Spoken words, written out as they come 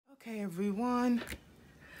Okay, everyone,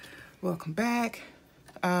 welcome back.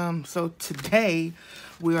 So today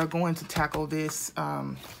we are going to tackle this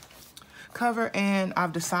cover, and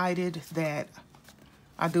I've decided that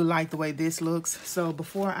I do like the way this looks. So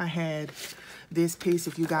before I had this piece,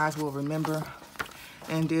 if you guys will remember,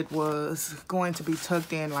 and it was going to be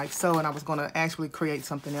tucked in like so, and I was going to actually create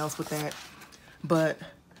something else with that. But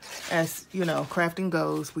as you know, crafting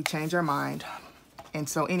goes, we change our mind. And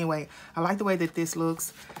so anyway, I like the way that this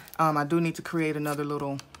looks. I do need to create another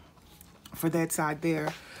little for that side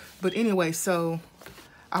there. But anyway, so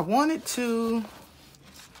I'm going to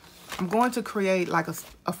create like a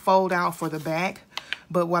fold out for the back.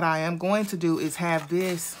 But what I am going to do is have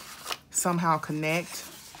this somehow connect.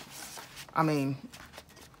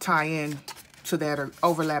 Tie in to that or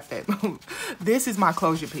overlap that. This is my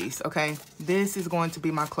closure piece, okay? This is going to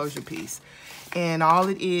be my closure piece. And all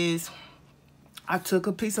it is, I took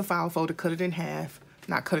a piece of file folder, cut it in half,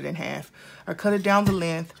 not cut it in half, or cut it down the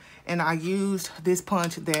length, and I used this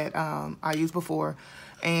punch that I used before,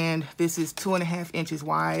 and this is 2.5 inches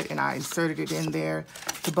wide, and I inserted it in there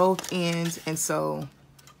to both ends, and so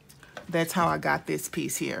that's how I got this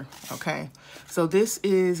piece here, okay? So this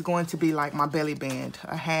is going to be like my belly band,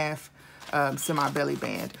 a half semi belly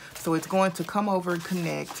band. So it's going to come over and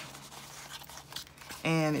connect,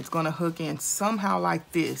 and it's going to hook in somehow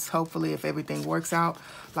like this. Hopefully, if everything works out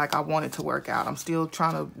like I want it to work out. I'm still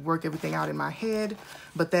trying to work everything out in my head,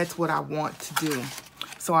 but that's what I want to do.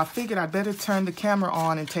 So I figured I'd better turn the camera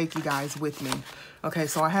on and take you guys with me. Okay,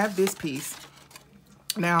 so I have this piece.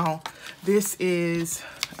 Now, this is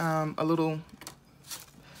it's going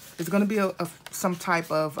to be some type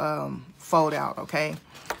of fold out, okay?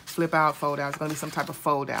 Flip out, fold out. It's going to be some type of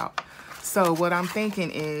fold out. So what I'm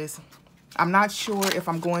thinking is, I'm not sure if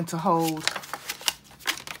I'm going to hold,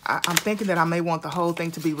 I'm thinking that I may want the whole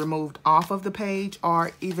thing to be removed off of the page,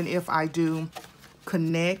 or even if I do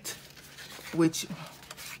connect, which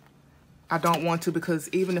I don't want to, because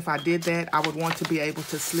even if I did that, I would want to be able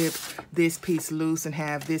to slip this piece loose and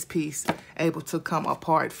have this piece able to come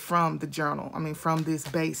apart from the journal. From this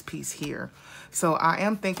base piece here. So I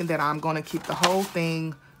am thinking that I'm going to keep the whole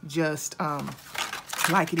thing just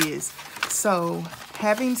like it is. So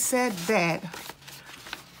having said that,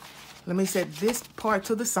 let me set this part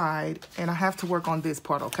to the side, and I have to work on this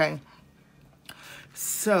part, okay?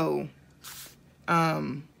 So,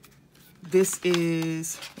 this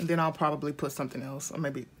is, and then I'll probably put something else, or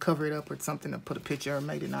maybe cover it up with something, or put a picture, or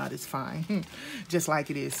maybe not, it's fine, just like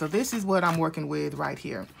it is. So this is what I'm working with right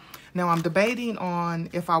here. Now I'm debating on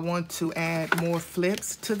if I want to add more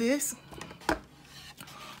flips to this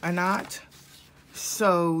or not.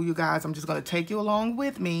 So you guys, I'm just going to take you along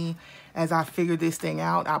with me as I figure this thing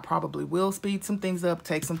out. I probably will speed some things up,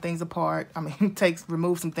 take some things apart.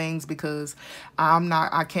 Remove some things, because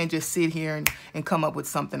I can't just sit here and come up with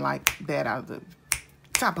something like that out of the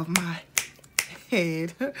top of my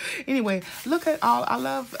head. Anyway, look at all, I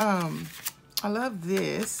love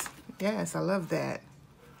this. Yes, I love that.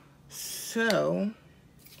 So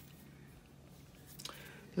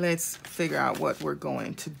let's figure out what we're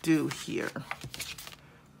going to do here.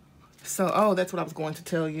 So, oh, that's what I was going to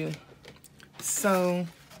tell you. So,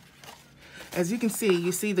 as you can see,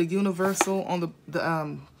 you see the universal on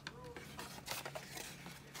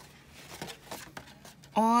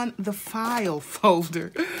the file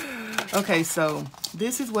folder. Okay, so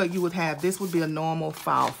this is what you would have. This would be a normal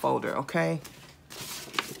file folder, okay?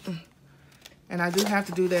 And I do have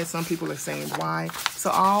to do that. Some people are saying why. So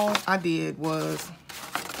all I did was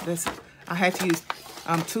this. I had to use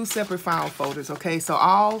 2 separate file folders, okay? So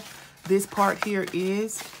all this part here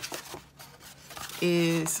is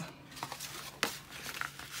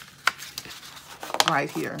right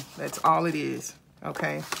here. That's all it is,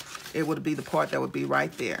 okay? It would be the part that would be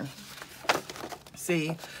right there.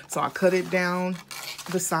 See? So I cut it down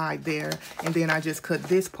the side there, and then I just cut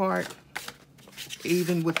this part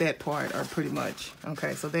even with that part, or pretty much,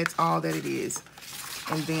 okay? So that's all that it is.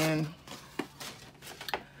 And then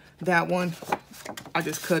that one, I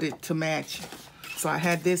just cut it to match. So I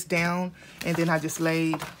had this down, and then I just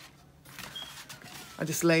laid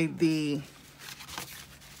the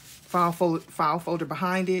file folder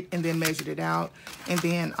behind it, and then measured it out, and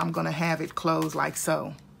then I'm gonna have it close like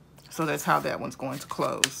so. So that's how that one's going to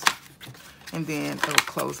close, and then it'll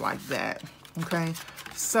close like that, okay?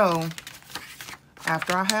 So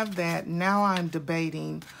after I have that, now I'm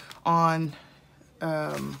debating on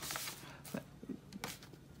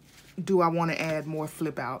do I want to add more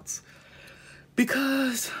flip outs?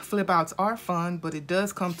 Because flip outs are fun, but it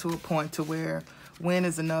does come to a point to where when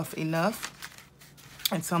is enough enough?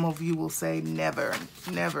 And some of you will say never,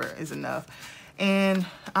 never is enough. And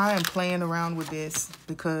I am playing around with this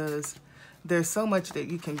because there's so much that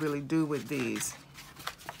you can really do with these.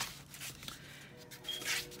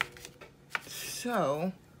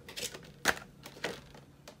 So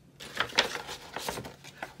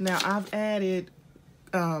now I've added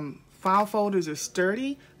file folders are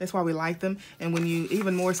sturdy. That's why we like them. And when you,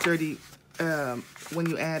 even more sturdy when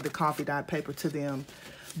you add the coffee dye paper to them.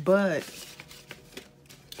 But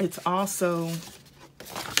it's also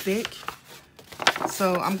thick.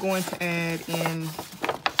 So I'm going to add in,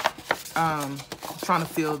 trying to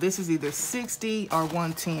feel, this is either 60 or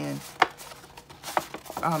 110.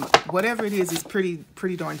 Whatever it is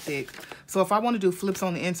pretty darn thick. So if I want to do flips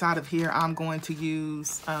on the inside of here, I'm going to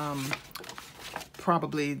use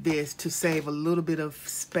probably this to save a little bit of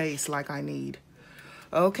space like I need.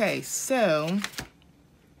 Okay, so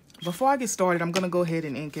before I get started, I'm going to go ahead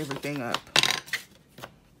and ink everything up.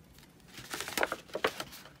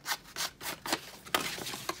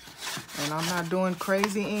 And I'm not doing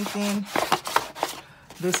crazy inking.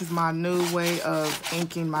 This is my new way of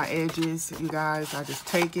inking my edges, you guys. I just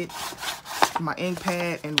take it, my ink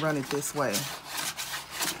pad, and run it this way.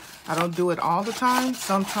 I don't do it all the time.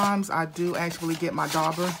 Sometimes I do actually get my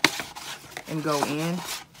dauber and go in.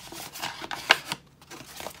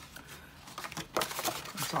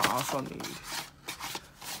 So I also need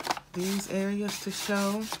these areas to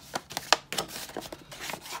show.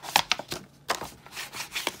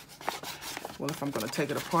 Well, if I'm going to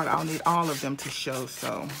take it apart, I'll need all of them to show.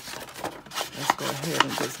 So let's go ahead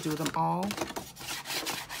and just do them all.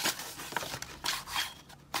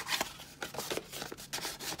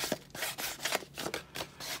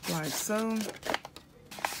 Like so.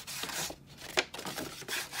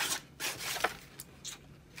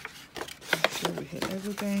 Make sure we hit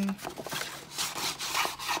everything.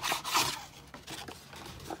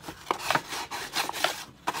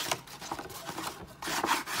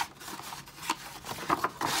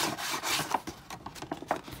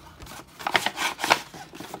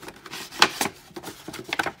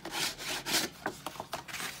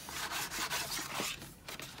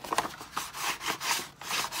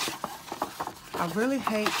 I really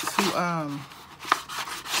hate to,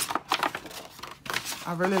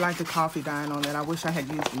 I really like the coffee dyeing on that. I wish I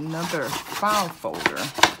had used another file folder.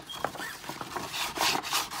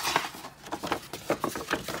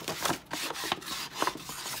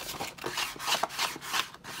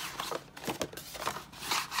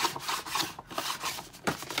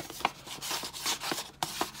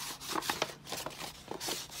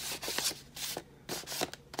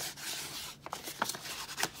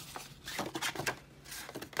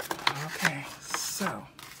 So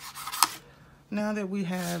now that we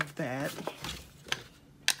have that,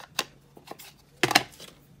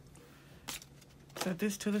 set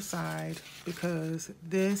this to the side because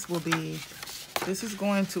this is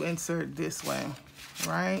going to insert this way,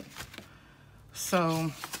 right?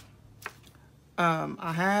 So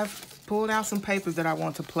I have pulled out some papers that I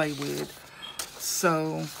want to play with.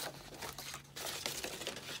 So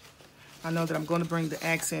I know that I'm going to bring the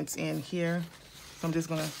accents in here. So I'm just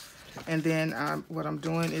going to, and then what I'm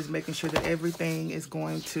doing is making sure that everything is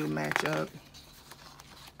going to match up.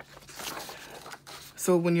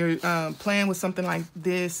 So when you're playing with something like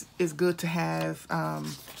this, it's good to have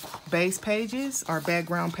base pages or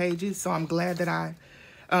background pages. So I'm glad that I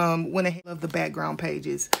went ahead of the background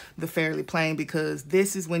pages, the Fairly Plain, because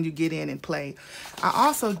this is when you get in and play. I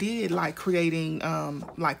also did like creating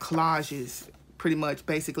like collages, pretty much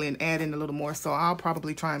basically, and add in a little more. So I'll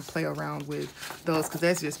probably try and play around with those because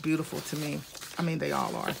that's just beautiful to me. I mean, they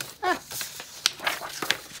all are.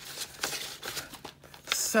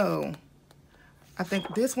 So I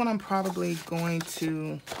think this one I'm probably going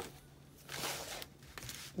to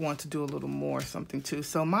want to do a little more something too.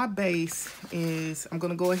 So my base is, I'm going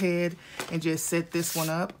to go ahead and just set this one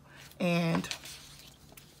up. And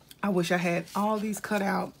I wish I had all these cut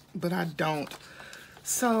out, but I don't.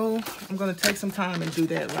 So I'm going to take some time and do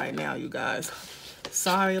that right now, you guys.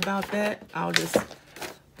 Sorry about that. I'll just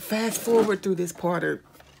fast forward through this part or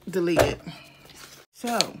delete it.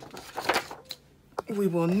 So we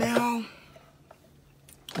will now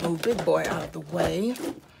move Big Boy out of the way.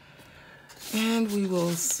 And we will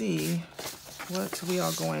see what we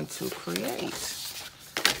are going to create.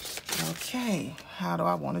 Okay, how do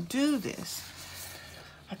I want to do this?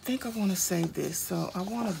 I think I want to save this. So I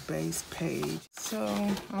want a base page. So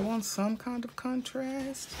I want some kind of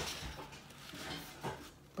contrast,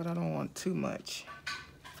 but I don't want too much.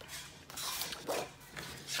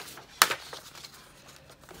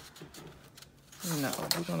 No,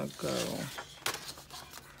 we're gonna go.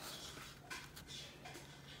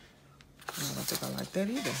 I don't think I like that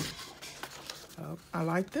either. Oh, I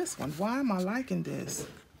like this one. Why am I liking this?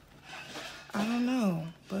 I don't know.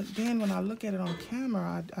 But then when I look at it on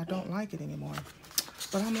camera, I don't like it anymore.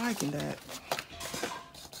 But I'm liking that.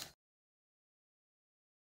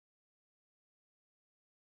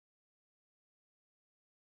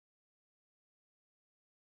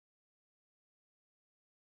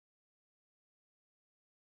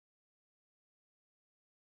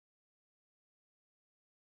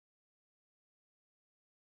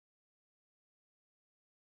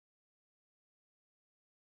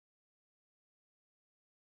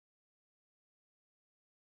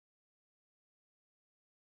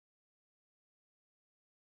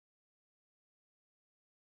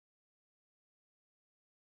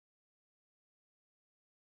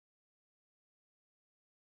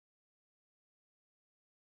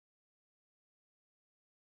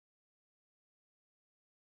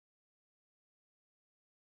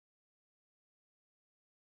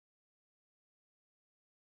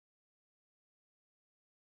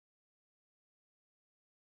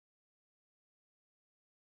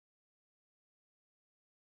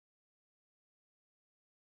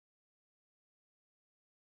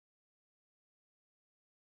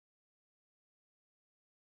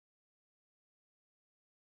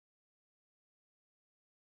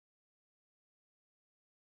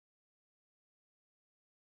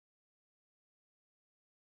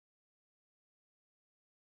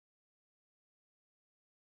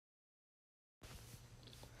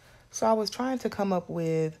 So I was trying to come up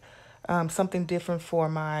with something different for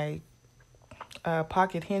my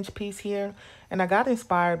pocket hinge piece here, and I got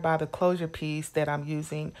inspired by the closure piece that I'm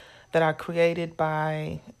using, that I created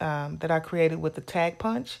with the tag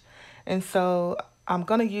punch. And so I'm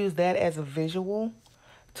going to use that as a visual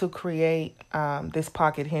to create this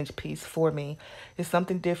pocket hinge piece for me. It's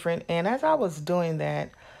something different, and as I was doing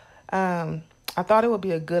that, I thought it would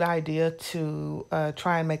be a good idea to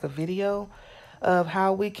try and make a video of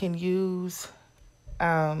how we can use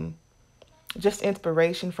just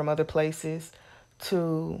inspiration from other places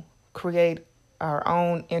to create our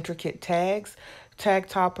own intricate tags, tag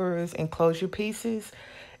toppers, and closure pieces,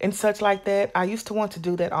 and such like that. I used to want to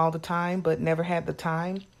do that all the time, but never had the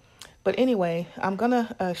time. But anyway, I'm going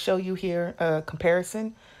to show you here a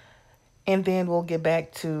comparison, and then we'll get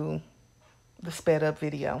back to the sped up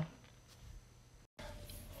video.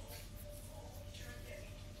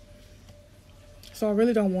 So I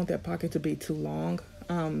really don't want that pocket to be too long.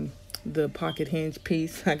 The pocket hinge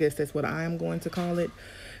piece, I guess that's what I am going to call it.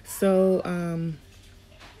 So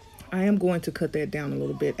I am going to cut that down a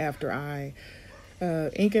little bit after I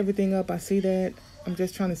ink everything up. I see that. I'm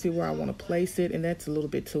just trying to see where I want to place it, and that's a little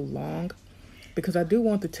bit too long because I do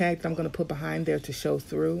want the tag that I'm going to put behind there to show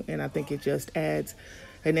through, and I think it just adds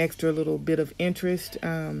an extra little bit of interest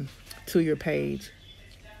to your page.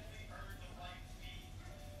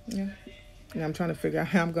 Yeah. And I'm trying to figure out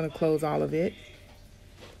how I'm going to close all of it.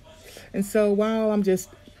 And so while I'm just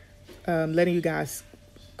letting you guys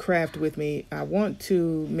craft with me, I want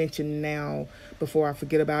to mention now before I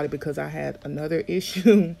forget about it, because I had another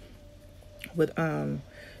issue with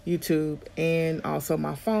YouTube and also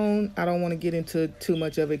my phone. I don't want to get into too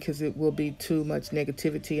much of it because it will be too much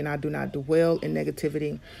negativity, and I do not dwell in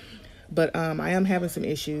negativity. But I am having some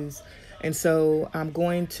issues, and so I'm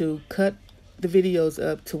going to cut the videos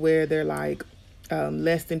up to where they're like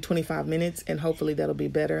less than 25 minutes, and hopefully that'll be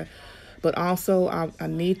better. But also I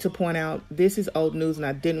need to point out, this is old news and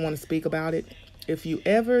I didn't want to speak about it. If you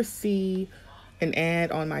ever see an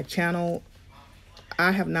ad on my channel,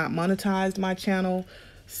 I have not monetized my channel.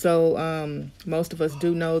 So most of us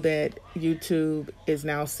do know that YouTube is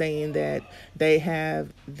now saying that they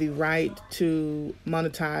have the right to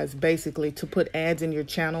monetize, basically to put ads in your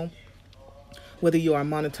channel, whether you are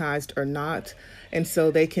monetized or not. And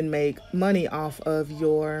so they can make money off of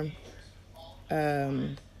your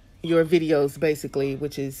videos, basically,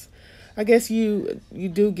 which is, I guess you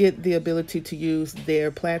do get the ability to use their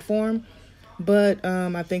platform, but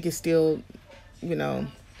I think it's still, you know,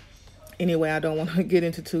 anyway, I don't want to get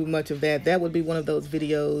into too much of that. That would be one of those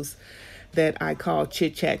videos that I call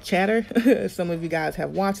chit chat chatter. Some of you guys have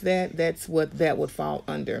watched that. That's what that would fall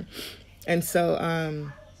under. And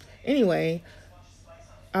so anyway,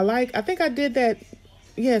 I think I did that.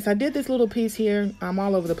 Yes, I did this little piece here. I'm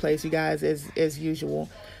all over the place, you guys, as usual.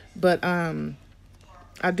 But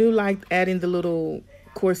I do like adding the little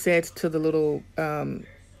corsets to the little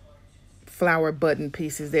flower button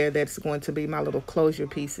pieces there. That's going to be my little closure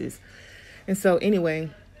pieces. And so anyway,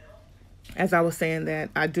 as I was saying, that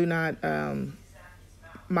I do not,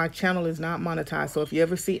 my channel is not monetized. So if you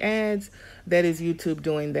ever see ads, that is YouTube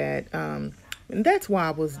doing that. And that's why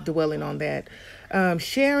I was dwelling on that.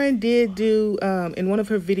 Sharon did do, in one of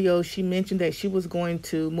her videos, she mentioned that she was going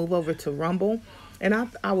to move over to Rumble. And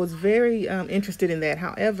I was very interested in that.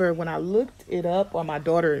 However, when I looked it up, or my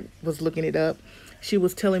daughter was looking it up, she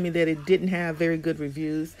was telling me that it didn't have very good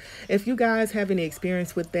reviews. If you guys have any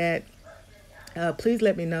experience with that, please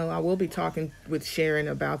let me know. I will be talking with Sharon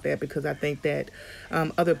about that, because I think that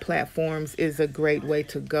other platforms is a great way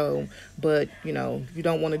to go. But, you know, you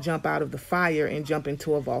don't want to jump out of the fire and jump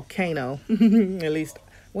into a volcano. At least,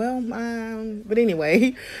 well, but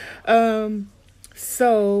anyway.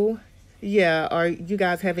 So, yeah, or you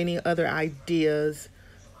guys have any other ideas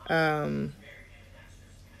that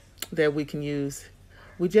we can use?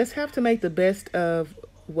 We just have to make the best of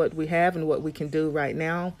what we have and what we can do right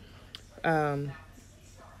now.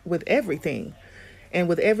 With everything. And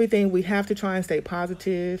with everything, we have to try and stay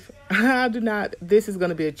positive. This is going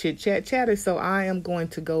to be a chit chat chatter. So I am going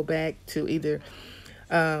to go back to either,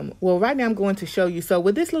 well, right now I'm going to show you. So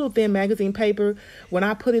with this little thin magazine paper, when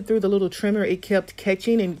I put it through the little trimmer, it kept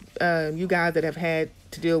catching. And you guys that have had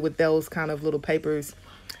to deal with those kind of little papers,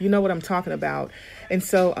 you know what I'm talking about. And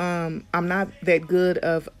so I'm not that good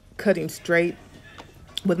of cutting straight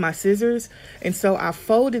with my scissors, and so I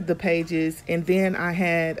folded the pages, and then I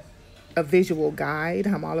had a visual guide.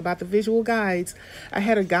 I'm all about the visual guides. I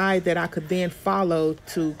had a guide that I could then follow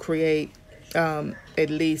to create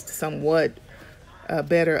at least somewhat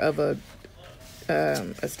better of a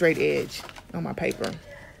straight edge on my paper.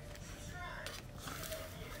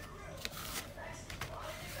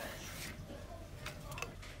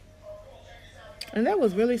 And that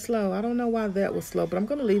was really slow. I don't know why that was slow, but I'm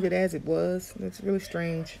going to leave it as it was. It's really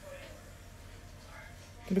strange.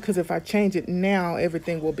 Because if I change it now,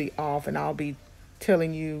 everything will be off, and I'll be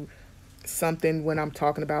telling you something when I'm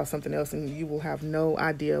talking about something else, and you will have no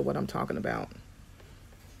idea what I'm talking about.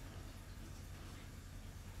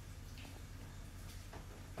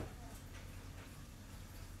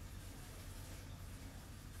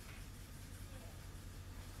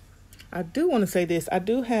 I do want to say this. I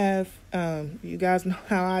do have, you guys know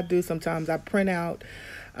how I do sometimes. I print out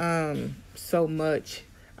so much.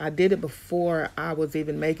 I did it before I was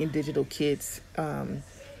even making digital kits. You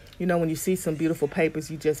know, when you see some beautiful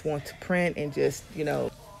papers, you just want to print and just, you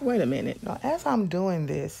know. Wait a minute. Now, as I'm doing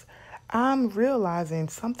this, I'm realizing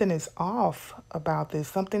something is off about this.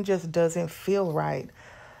 Something just doesn't feel right.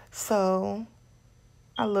 So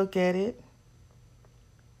I look at it.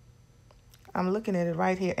 I'm looking at it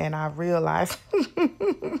right here, and I realize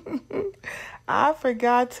I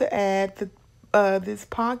forgot to add this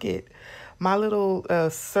pocket. My little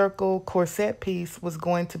circle corset piece was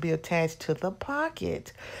going to be attached to the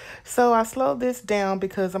pocket. So I slowed this down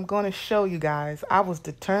because I'm going to show you guys. I was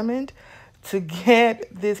determined to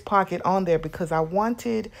get this pocket on there because I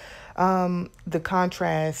wanted the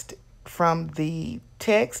contrast from the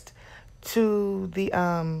text to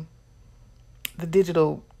the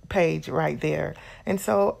digital page right there. And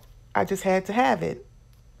so I just had to have it.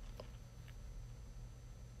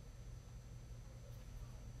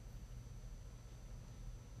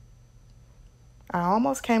 I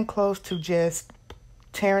almost came close to just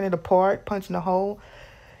tearing it apart, punching a hole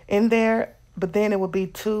in there, but then it would be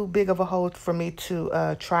too big of a hole for me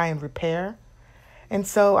to try and repair. And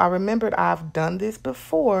so I remembered I've done this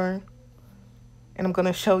before, and I'm going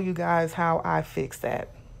to show you guys how I fix that.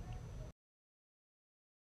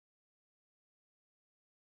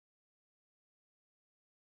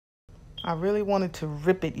 I really wanted to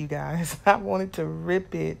rip it, you guys. I wanted to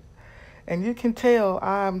rip it. And you can tell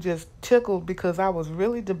I'm just tickled because I was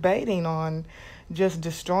really debating on just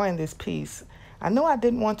destroying this piece. I knew I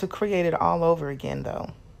didn't want to create it all over again,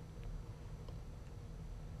 though.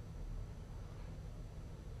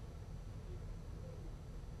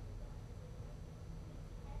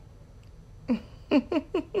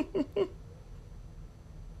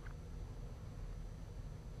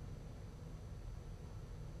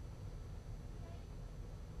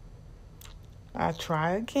 I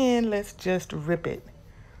try again. Let's just rip it.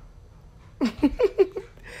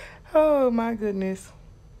 Oh, my goodness.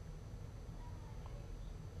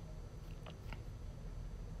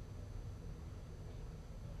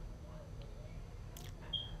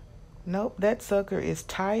 Nope, that sucker is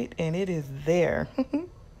tight and it is there.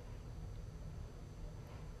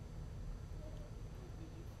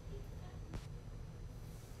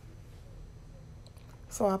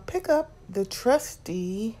 So I pick up the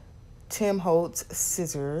trusty Tim Holtz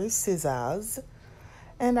scissors,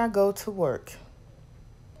 and I go to work.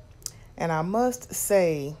 And I must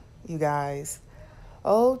say, you guys,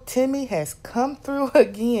 oh, Timmy has come through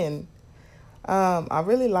again. I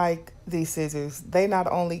really like these scissors. They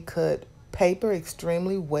not only cut paper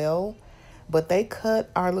extremely well, but they cut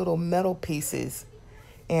our little metal pieces,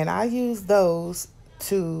 and I use those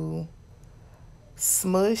to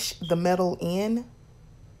smush the metal in.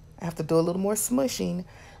 I have to do a little more smushing,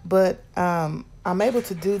 but I'm able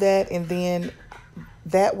to do that, and then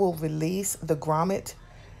that will release the grommet,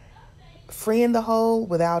 freeing the hole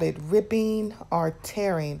without it ripping or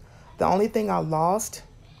tearing. The only thing I lost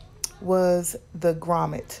was the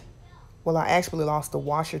grommet. Well, I actually lost the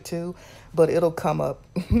washer too, but it'll come up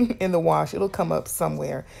in the wash. It'll come up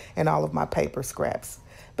somewhere in all of my paper scraps.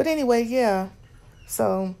 But anyway, yeah.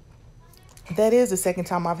 So that is the second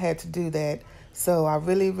time I've had to do that. So I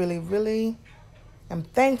really, really, really am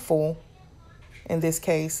thankful in this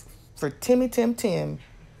case for Timmy Tim Tim.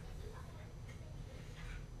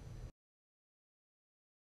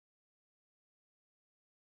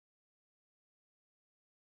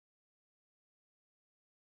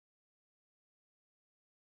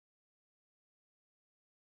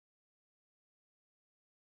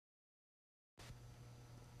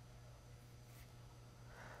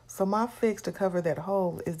 So my fix to cover that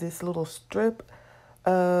hole is this little strip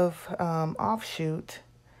of offshoot,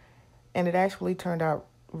 and it actually turned out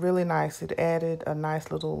really nice. It added a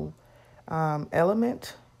nice little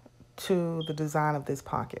element to the design of this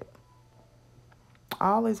pocket.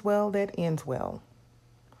 All is well that ends well.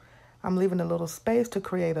 I'm leaving a little space to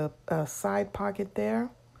create a side pocket there,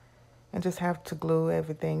 and just have to glue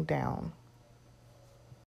everything down.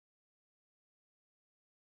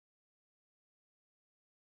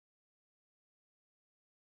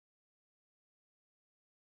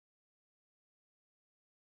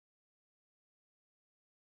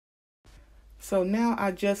 So now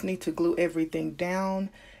I just need to glue everything down,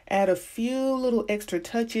 add a few little extra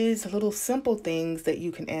touches, little simple things that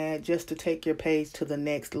you can add just to take your page to the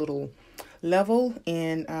next little level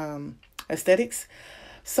in aesthetics.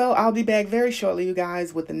 So I'll be back very shortly, you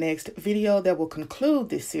guys, with the next video that will conclude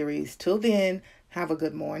this series. Till then, have a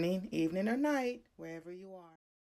good morning, evening, or night, wherever you are.